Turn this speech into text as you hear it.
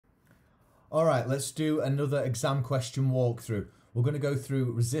All right, let's do another exam question walkthrough. We're going to go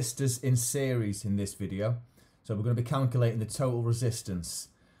through resistors in series in this video. So we're going to be calculating the total resistance.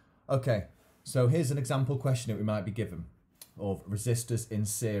 Okay, so here's an example question that we might be given of resistors in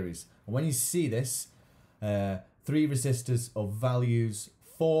series. And when you see this, three resistors of values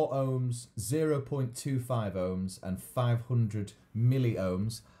 4 ohms, 0.25 ohms and 500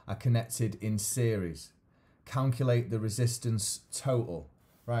 milliohms are connected in series. Calculate the resistance total.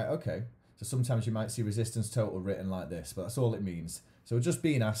 Right, okay. So sometimes you might see resistance total written like this, but that's all it means. So we're just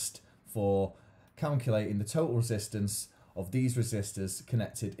being asked for calculating the total resistance of these resistors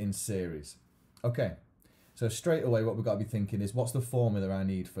connected in series. Okay, so straight away what we've got to be thinking is, what's the formula I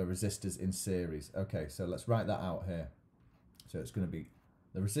need for resistors in series? Okay, so let's write that out here. So it's going to be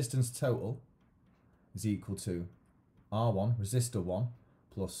the resistance total is equal to R1, resistor 1,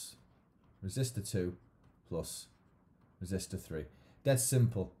 plus resistor 2, plus resistor 3. Dead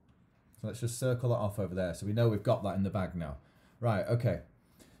simple. So let's just circle that off over there so we know we've got that in the bag now. Right, okay.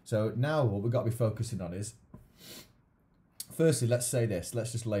 So now what we've got to be focusing on is, firstly, let's say this.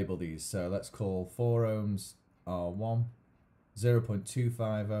 Let's just label these. So let's call 4 ohms R1, 0.25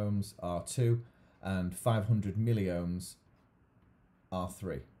 ohms R2, and 500 milliohms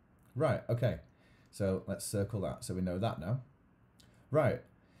R3. Right, okay. So let's circle that so we know that now. Right.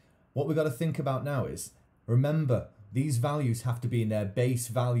 What we've got to think about now is, remember, these values have to be in their base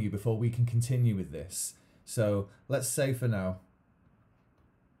value before we can continue with this. So let's say for now,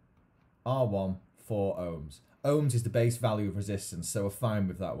 R1, 4 ohms. Ohms is the base value of resistance, so we're fine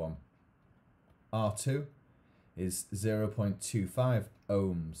with that one. R2 is 0.25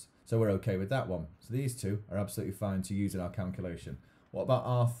 ohms, so we're okay with that one. So these two are absolutely fine to use in our calculation. What about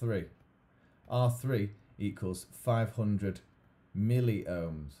R3? R3 equals 500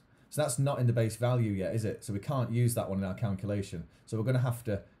 milliohms. So that's not in the base value yet, is it? So we can't use that one in our calculation. So we're going to have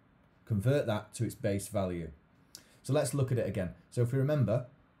to convert that to its base value. So let's look at it again. So if we remember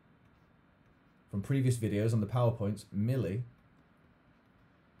from previous videos on the PowerPoints, milli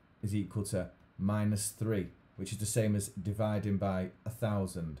is equal to -3, which is the same as dividing by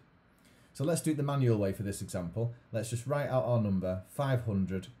 1,000. So let's do it the manual way for this example. Let's just write out our number,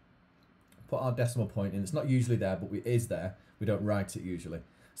 500, put our decimal point in. It's not usually there, but it is there. We don't write it usually.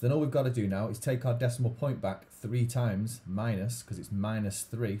 So then all we've got to do now is take our decimal point back 3 times, minus, because it's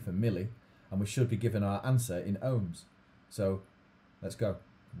 -3 for milli, and we should be given our answer in ohms. So let's go.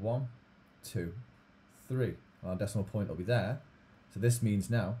 1, 2, 3. Our decimal point will be there. So this means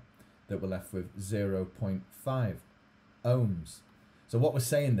now that we're left with 0.5 ohms. So what we're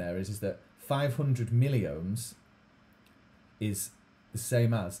saying there is that 500 milliohms is the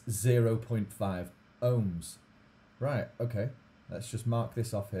same as 0.5 ohms. Right, okay. Let's just mark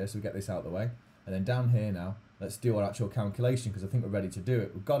this off here so we get this out of the way. And then down here now, let's do our actual calculation because I think we're ready to do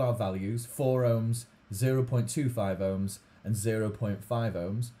it. We've got our values, 4 ohms, 0.25 ohms, and 0.5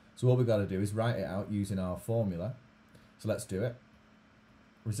 ohms. So all we've got to do is write it out using our formula. So let's do it.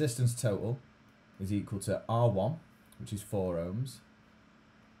 Resistance total is equal to R1, which is 4 ohms,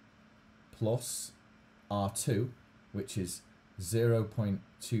 plus R2, which is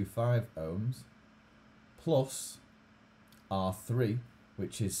 0.25 ohms, plus R3,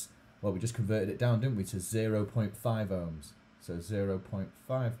 which is, well, we just converted it down, didn't we, to 0.5 ohms. So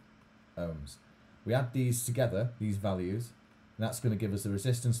 0.5 ohms. We add these together, these values, and that's going to give us the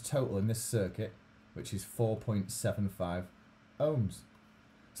resistance total in this circuit, which is 4.75 ohms.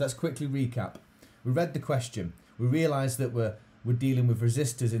 So let's quickly recap. We read the question. We realised that we're dealing with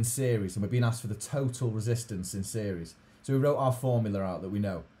resistors in series, and we're being asked for the total resistance in series. So we wrote our formula out that we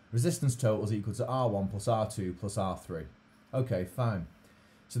know. Resistance total is equal to R1 plus R2 plus R3. Okay, fine.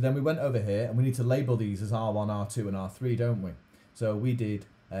 So then we went over here and we need to label these as R1, R2 and R3, don't we? So we did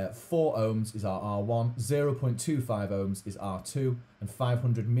 4 ohms is our R1, 0.25 ohms is R2 and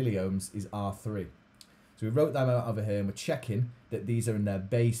 500 milliohms is R3. So we wrote them out over here and we're checking that these are in their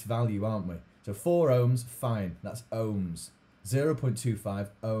base value, aren't we? So 4 ohms, fine, that's ohms.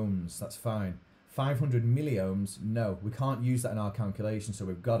 0.25 ohms, that's fine. 500 milliohms, no, we can't use that in our calculation, so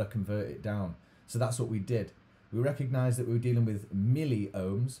we've got to convert it down. So that's what we did. We recognised that we were dealing with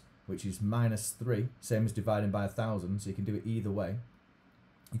milliohms, which is -3, same as dividing by 1,000, so you can do it either way.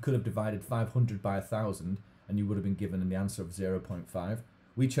 You could have divided 500 by 1,000 and you would have been given the answer of 0.5.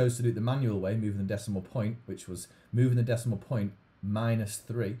 We chose to do it the manual way, moving the decimal point, which was moving the decimal point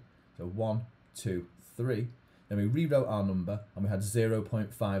 -3. So 1, 2, 3. Then we rewrote our number and we had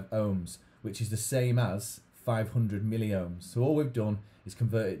 0.5 ohms, which is the same as 500 milliohms. So all we've done is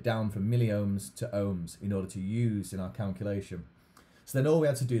convert it down from milliohms to ohms in order to use in our calculation. So then all we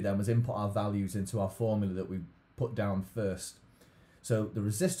had to do then was input our values into our formula that we put down first. So the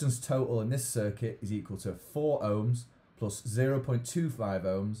resistance total in this circuit is equal to 4 ohms plus 0.25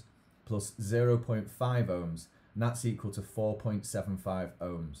 ohms plus 0.5 ohms, and that's equal to 4.75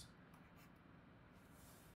 ohms.